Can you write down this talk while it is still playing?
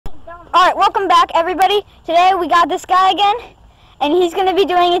Alright, welcome back everybody. Today we got this guy again, and he's going to be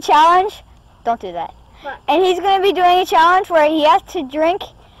doing a challenge. Don't do that. What? And he's going to be doing a challenge where he has to drink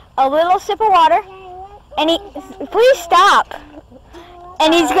a little sip of water, and please stop.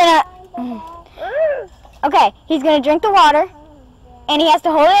 And he's going to, okay, he's going to drink the water, and he has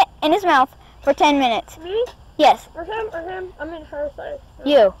to hold it in his mouth for 10 minutes. Me? Yes. Or him? I'm in her side.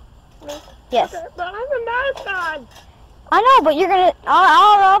 You. Me? Yes. Okay, but I'm a mascot. I know, but you're going to,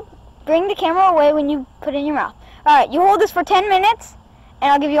 I'll bring the camera away when you put it in your mouth. Alright, you hold this for 10 minutes,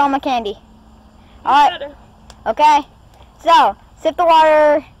 and I'll give you all my candy. Alright. Okay. So, sip the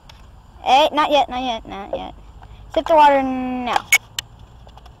water. Hey, not yet. Sip the water now.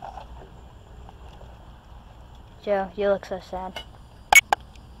 Joe, you look so sad.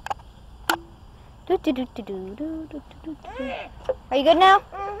 Are you good now?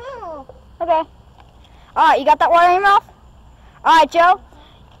 Okay. Alright, you got that water in your mouth? Alright, Joe.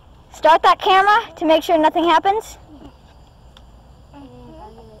 Start that camera to make sure nothing happens.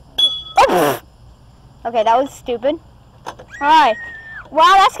 Oh, okay, that was stupid. Alright.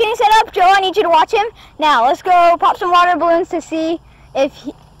 While that's getting set up, Joe, I need you to watch him. Now, let's go pop some water balloons to see if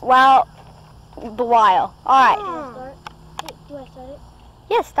he, Alright. Do I start it?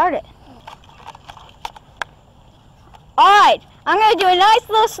 Yes, start it. Alright, I'm going to do a nice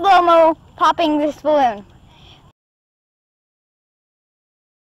little slow-mo popping this balloon.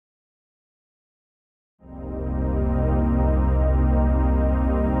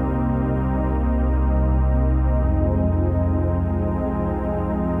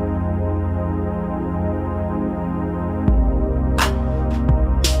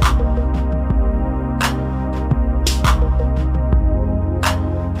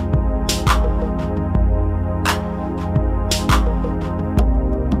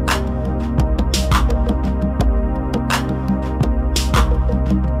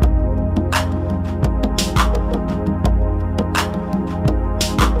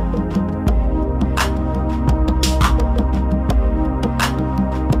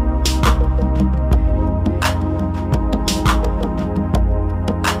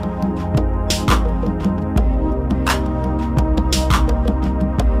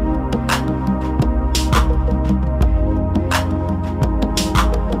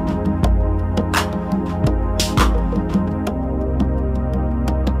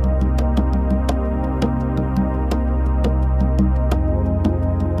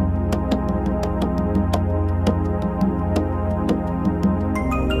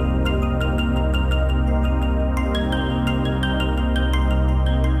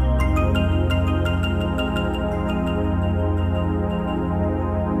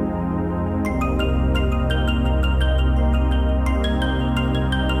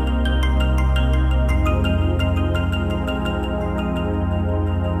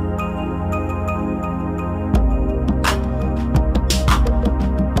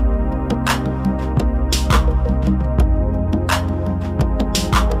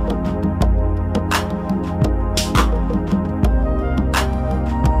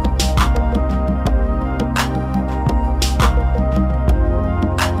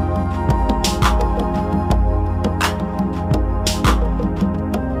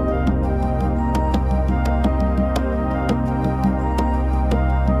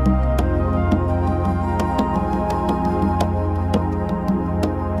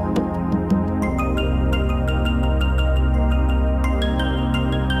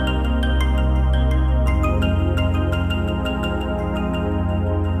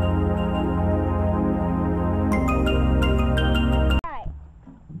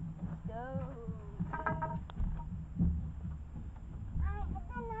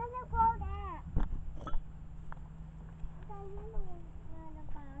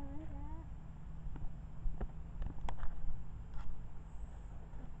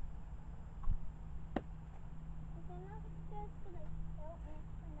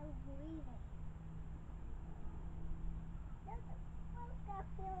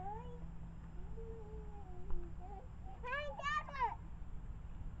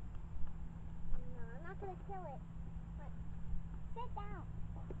 Gonna kill it. But sit down.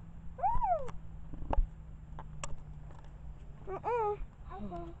 I'm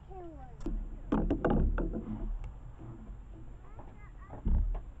gonna kill one.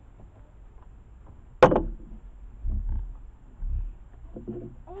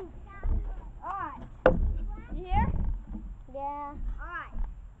 Alright. You here? Yeah. Alright.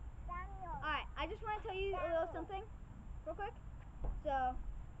 Alright, I just want to tell you a little something real quick. So,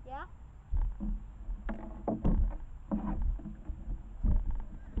 yeah?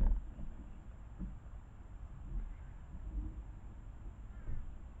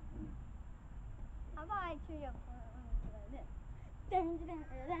 light tree up.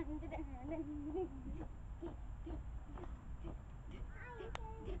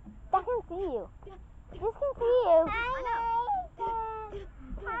 I can see you. This can see you. I know.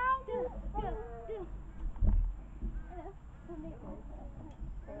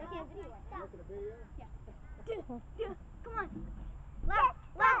 Come on. Left.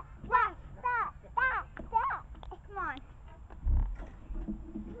 Come on.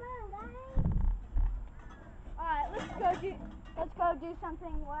 Alright, let's go do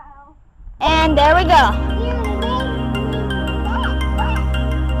something wow. And there we go.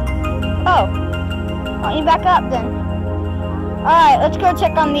 Oh. Why don't you back up then? Alright, let's go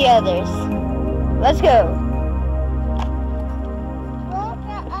check on the others. Let's go.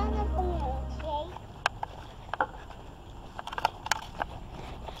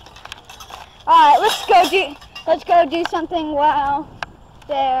 Alright, let's go do something while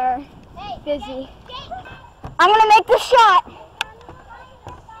they're busy. I'm gonna make the shot.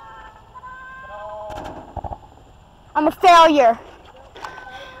 I'm a failure.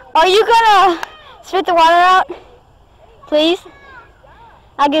 Are you gonna spit the water out? Please?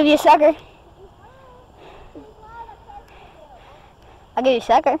 I'll give you a sucker. I'll give you a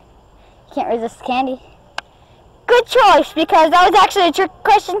sucker. You can't resist the candy. Good choice, because that was actually a trick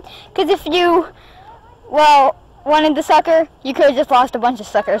question. Because if you, well, wanted the sucker, you could have just lost a bunch of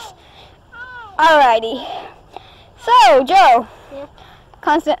suckers. Alrighty. So, Joe. Yeah.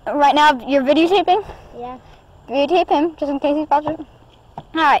 Right now, you're videotaping? Yeah. Videotape him, just in case he pops up.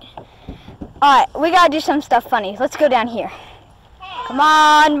 Alright. Alright, we gotta do some stuff funny. Let's go down here. Come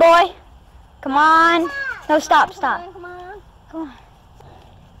on, boy. Come on. No, stop. Come on.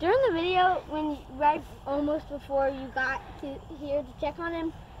 During the video, right almost before you got to here to check on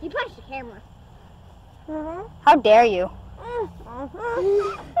him, you punched the camera. How dare you?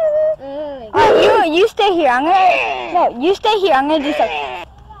 Alright, you stay here. You stay here. I'm gonna do something.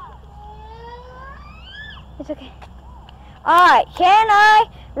 It's okay. Alright, can I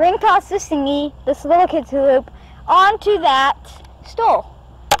ring toss this thingy, this little kid's hoop, onto that stool?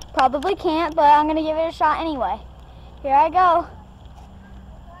 Probably can't, but I'm gonna give it a shot anyway. Here I go.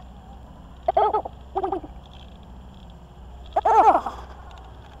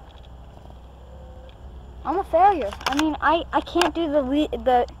 I'm a failure. I mean, I can't do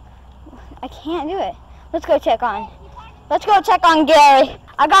I can't do it. Let's go check on Gary.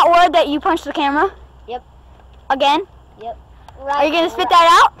 I got word that you punched the camera. Yep. Again? Yep. Are you gonna spit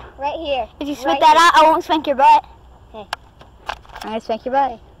that out? Right here. If you spit that out, I won't spank your butt. Hey. I'm gonna spank your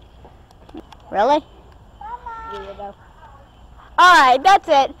butt. Really? Weirdo. Alright, that's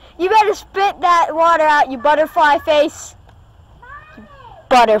it. You better spit that water out, you butterfly face. You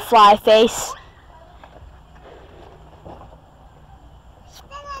butterfly face.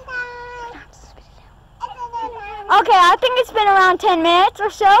 Okay, I think it's been around 10 minutes or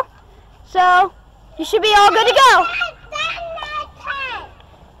so. So, you should be all good to go.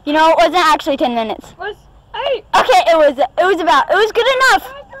 You know, it wasn't actually 10 minutes. It was 8. Okay, it was good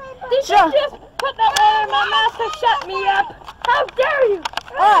enough. Did you just put that water in my mouth to shut me up? How dare you?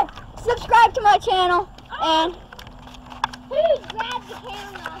 Alright, subscribe to my channel and Please grab the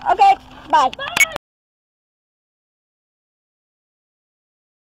camera. okay, bye. Bye.